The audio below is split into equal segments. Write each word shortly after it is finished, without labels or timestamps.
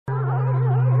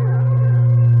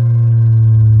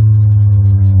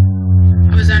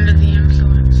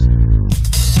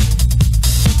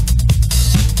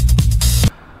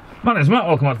Matt,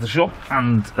 welcome back to the shop,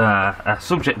 and a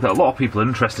subject that a lot of people are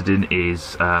interested in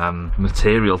is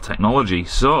material technology.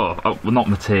 So, well, not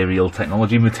material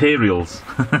technology, materials.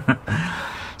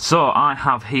 So I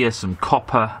have here some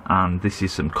copper, and this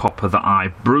is some copper that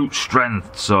I brute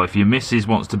strength. So if your missus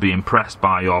wants to be impressed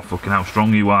by your fucking how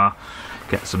strong you are,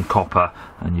 get some copper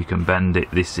and you can bend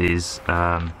it. This is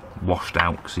washed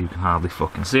out so you can hardly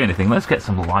fucking see anything. Let's get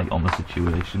some light on the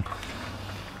situation.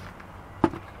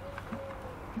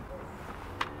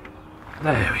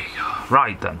 There we go.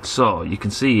 Right then, so you can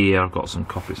see here I've got some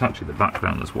copper. It's actually the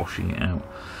background that's washing it out.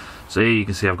 So here you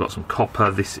can see I've got some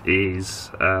copper. This is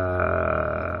 8mm,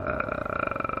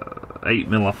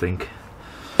 I think.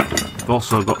 I've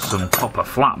also got some copper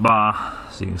flat bar,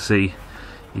 so you can see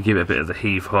you give it a bit of the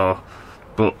heave ho.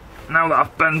 But now that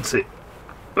I've bent it,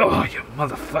 oh you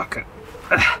motherfucker,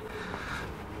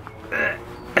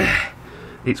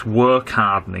 it's work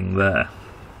hardening there.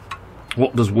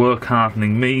 What does work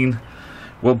hardening mean?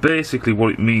 Well, basically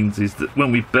what it means is that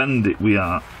when we bend it, we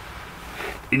are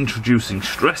introducing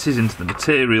stresses into the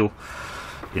material,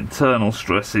 internal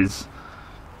stresses,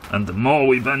 and the more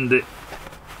we bend it,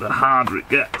 the harder it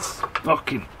gets.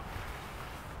 Fucking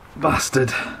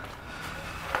bastard.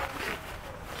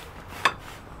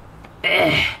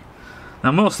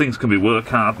 Now most things can be work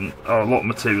hardened, or a lot of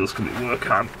materials can be work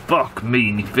hardened. Fuck me,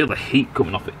 and you feel the heat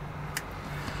coming off it.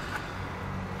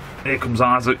 Here comes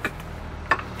Isaac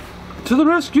to the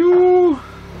rescue.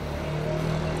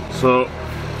 So,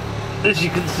 as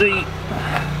you can see,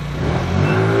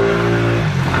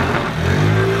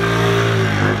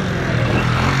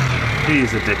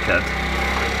 he's a dickhead.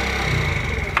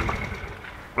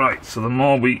 Right, so the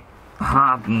more we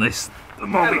harden this, the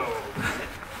more we...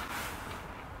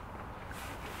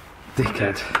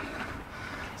 Dickhead.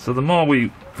 So the more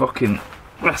we fucking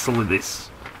wrestle with this,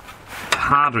 the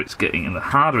harder it's getting, and the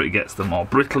harder it gets, the more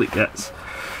brittle it gets,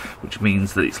 which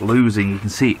means that it's losing. You can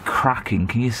see it cracking.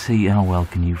 Can you see? How well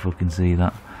can you fucking see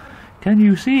that? Can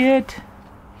you see it?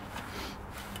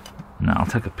 No, I'll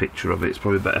take a picture of it. It's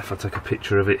probably better if I take a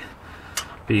picture of it.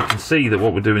 But you can see that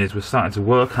what we're doing is we're starting to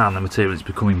work on the material. It's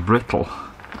becoming brittle.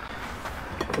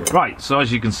 Right, so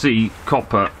as you can see,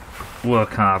 copper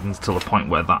work hardens till the point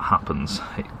where that happens.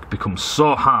 It becomes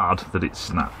so hard that it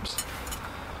snaps.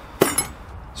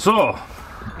 So,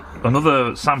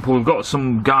 another sample we've got,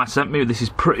 some guy sent me. This is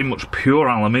pretty much pure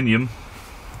aluminium.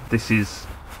 This is,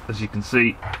 as you can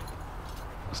see,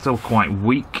 still quite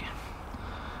weak.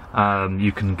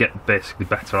 You can get basically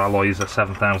better alloys. A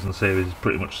 7000 series is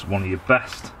pretty much one of your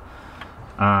best.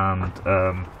 And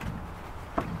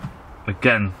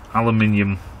again,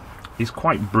 aluminium is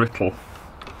quite brittle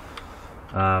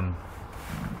for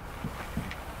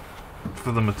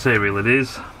the material it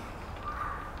is.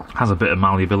 Has a bit of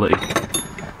malleability.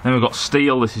 Then we've got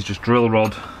steel. This is just drill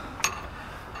rod.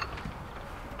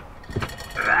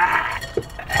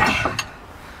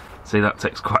 See, that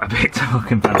takes quite a bit to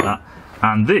fucking bend that.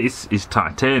 And this is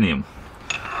titanium.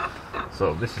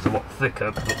 So this is a lot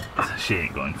thicker, but she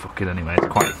ain't going fucking anyway. It's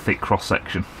quite a thick cross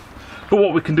section. But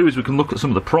what we can do is we can look at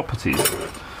some of the properties.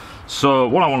 So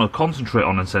what I want to concentrate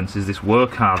on, in a sense, is this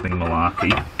work hardening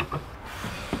malarkey.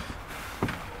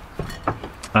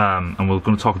 And we're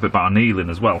going to talk a bit about annealing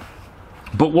as well.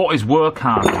 But what is work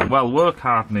hardening? Well, work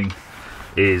hardening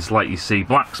is like you see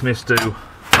blacksmiths do.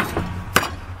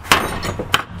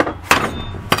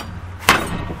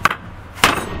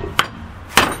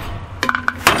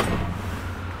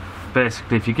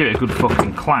 Basically, if you give it a good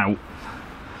fucking clout,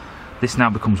 this now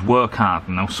becomes work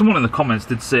hardened. Now, someone in the comments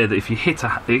did say that if you hit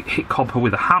copper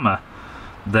with a hammer,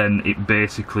 then it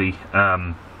basically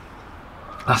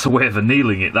that's a way of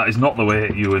annealing it. That is not the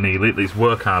way you anneal it. It's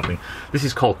work hardening. This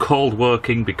is called cold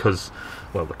working because,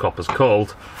 well, the copper's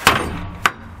cold.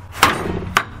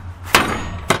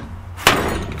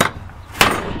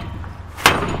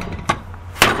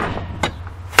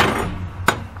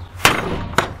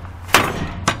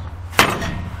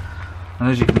 And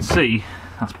as you can see,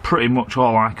 that's pretty much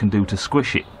all I can do to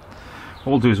squish it.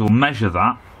 What we'll do is we'll measure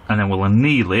that, and then we'll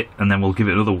anneal it, and then we'll give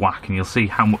it another whack, and you'll see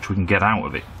how much we can get out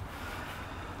of it.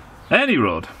 Any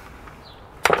road,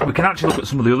 we can actually look at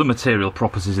some of the other material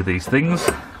properties of these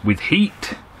things with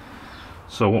heat.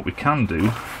 So what we can do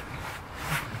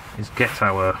is get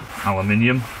our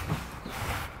aluminium.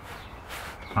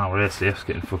 Our ACF's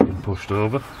getting fucking pushed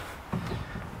over.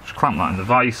 Just clamp that in the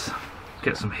vise,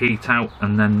 get some heat out,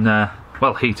 and then,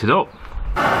 well, heat it up.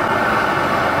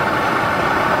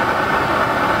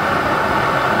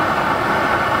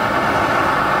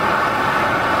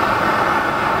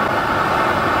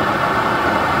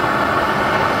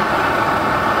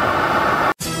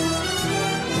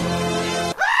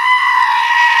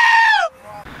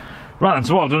 and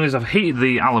so what I've done is I've heated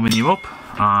the aluminium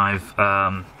up,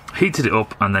 I've heated it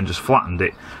up and then just flattened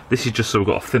it. This is just so we've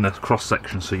got a thinner cross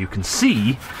section so you can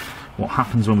see what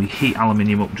happens when we heat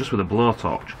aluminium up just with a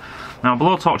blowtorch. Now a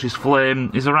blowtorch's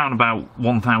flame is around about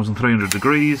 1300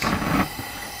 degrees,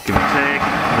 give or take.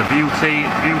 The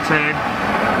butane.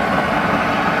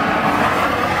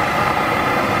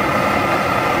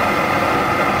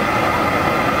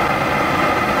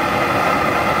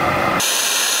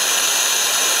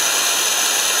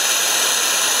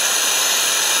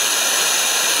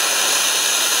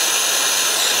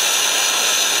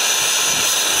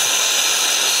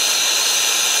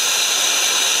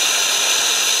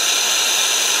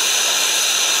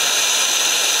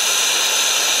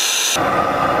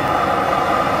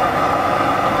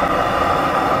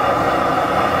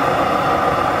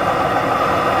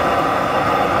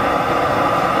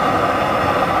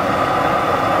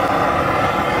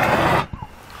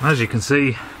 As you can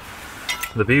see,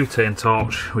 the butane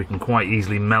torch, we can quite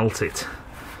easily melt it.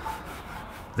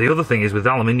 The other thing is with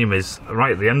aluminium is,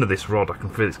 right at the end of this rod I can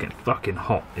feel it's getting fucking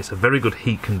hot. It's a very good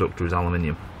heat conductor, is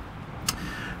aluminium.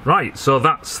 Right, so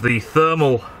that's the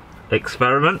thermal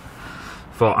experiment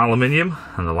for aluminium,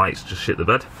 and the lights just shit the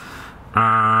bed.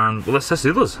 And well, let's test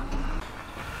the others.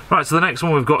 Right, so the next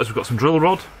one we've got some drill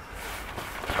rod.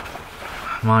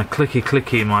 My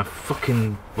clicky, my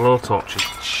fucking blowtorch is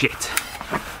shit.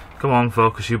 Come on,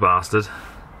 focus, you bastard.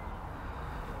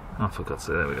 Oh, for God's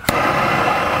sake, there we go.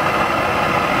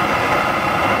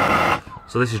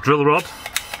 So this is drill rod.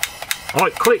 Oh,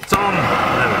 it clicked on!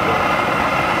 There we go.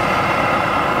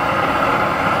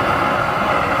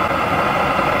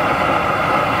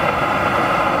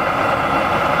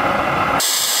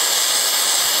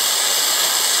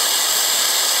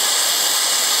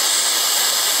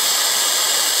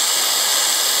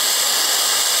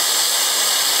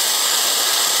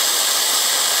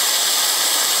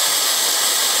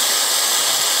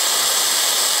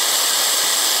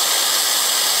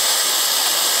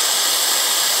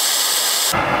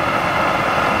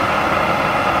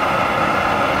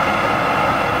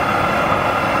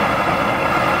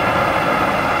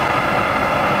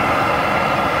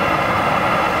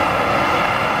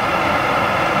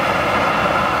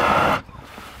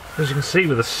 As you can see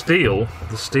with the steel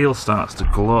starts to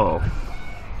glow.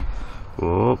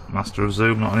 Oh, master of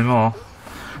zoom, not anymore.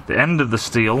 The end of the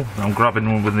steel, that I'm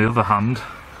grabbing one with the other hand,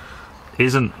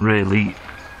 isn't really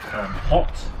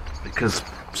hot because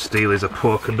steel is a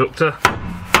poor conductor.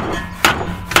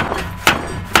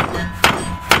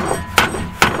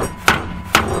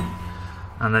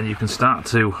 And then you can start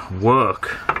to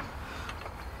work.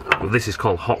 Well, this is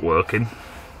called hot working.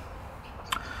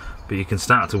 But you can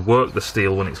start to work the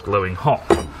steel when it's glowing hot.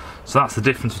 So that's the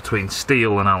difference between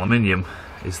steel and aluminium,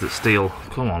 is that steel,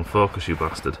 come on, focus you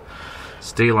bastard.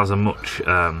 Steel has a much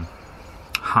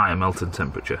higher melting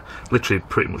temperature, literally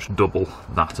pretty much double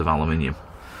that of aluminium.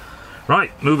 Right,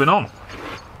 moving on.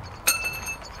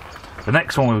 The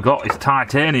next one we've got is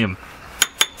titanium.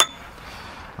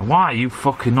 And why are you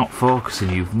fucking not focusing,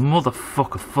 you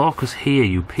motherfucker? Focus here,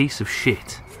 you piece of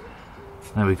shit.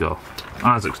 There we go.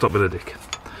 Isaac, stop being a dick.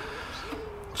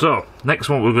 So, next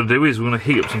one we're going to do is we're going to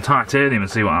heat up some titanium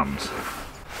and see what happens.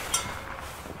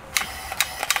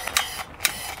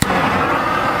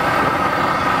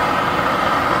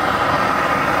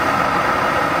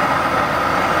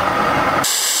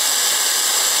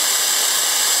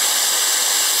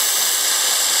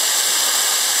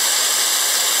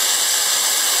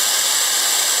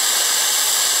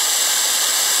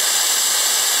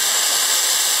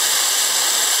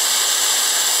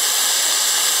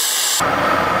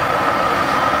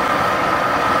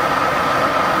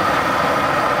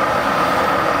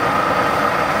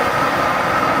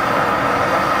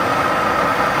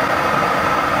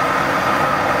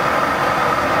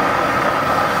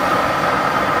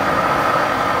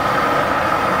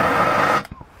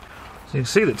 So you can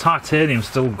see that titanium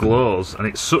still glows, and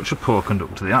it's such a poor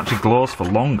conductor that it actually glows for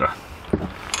longer.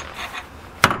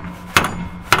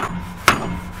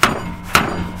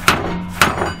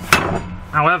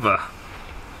 However,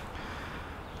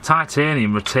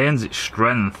 titanium retains its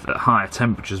strength at higher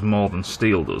temperatures more than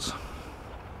steel does.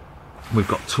 We've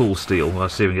got tool steel, we'll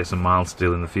see if we can get some mild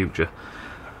steel in the future.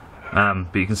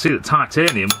 But you can see that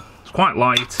titanium is quite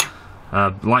light,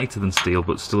 lighter than steel,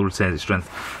 but still retains its strength.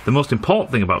 The most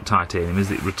important thing about titanium is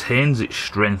that it retains its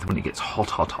strength when it gets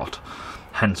hot.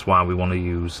 Hence why we want to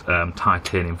use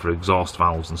titanium for exhaust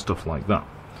valves and stuff like that.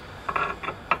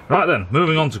 Right then,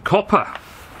 moving on to copper.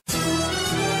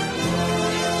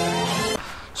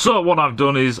 So what I've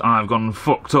done is I've gone and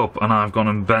fucked up and I've gone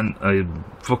and bent a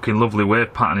fucking lovely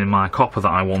wave pattern in my copper that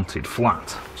I wanted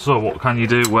flat. So what can you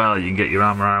do? Well, you can get your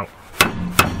hammer out.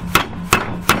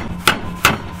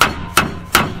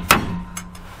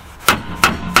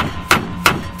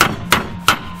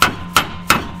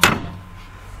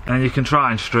 And you can try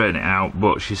and straighten it out,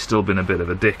 but she's still been a bit of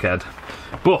a dickhead.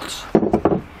 But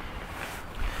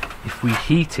if we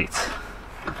heat it,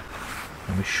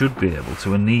 then we should be able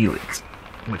to anneal it,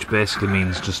 which basically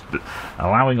means just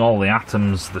allowing all the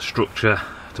atoms, the structure,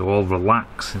 to all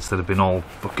relax instead of being all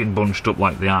fucking bunched up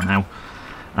like they are now,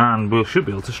 and we should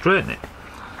be able to straighten it.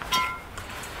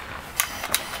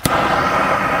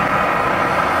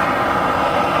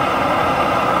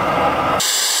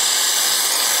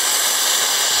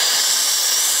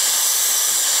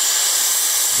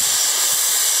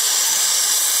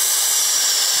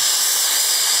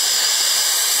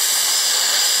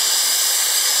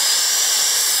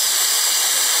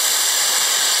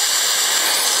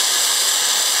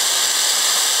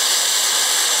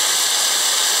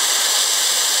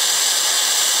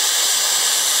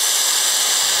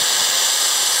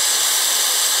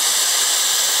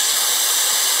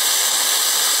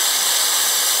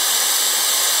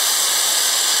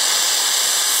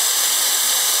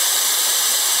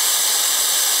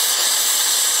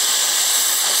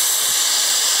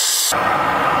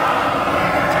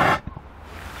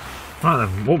 Right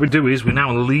then, what we do is we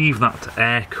now leave that to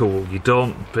air cool. You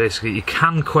don't, basically, you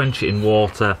can quench it in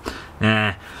water.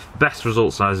 Best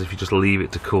result size if you just leave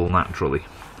it to cool naturally.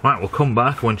 Right, we'll come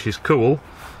back when she's cool,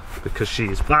 because she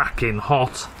is back in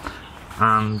hot,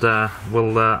 and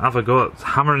we'll have a go at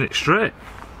hammering it straight.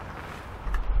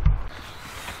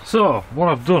 So, what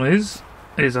I've done is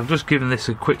I've just given this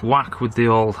a quick whack with the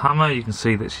old hammer. You can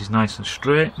see that she's nice and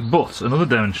straight, but another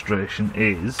demonstration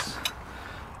is,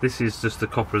 this is just the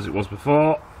copper as it was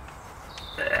before.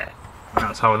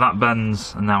 That's how that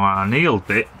bends, and now our annealed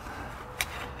bit,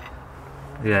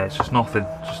 yeah, it's just nothing,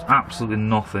 just absolutely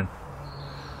nothing.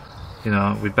 You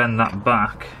know, we bend that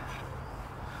back,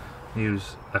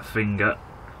 use a finger,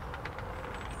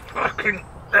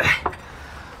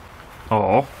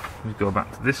 or we go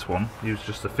back to this one, use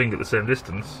just a finger at the same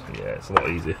distance. Yeah, it's a lot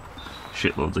easier,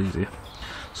 shitloads easier.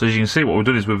 So as you can see, what we've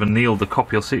done is we've annealed the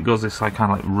copper. You'll see it goes this like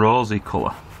kind of like rosy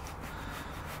colour.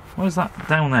 What is that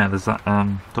down there? There's that,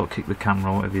 don't kick the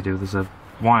camera, whatever you do, there's a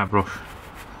wire brush.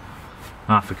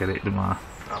 Ah, forget it, doesn't matter.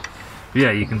 But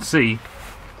yeah, you can see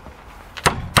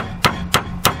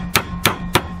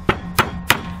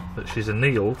that she's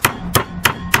annealed.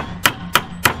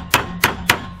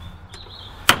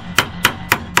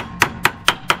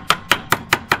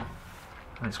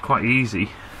 And it's quite easy,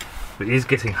 but it is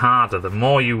getting harder. The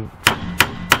more you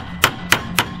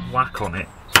whack on it,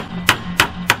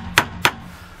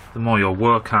 the more you're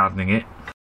work hardening it,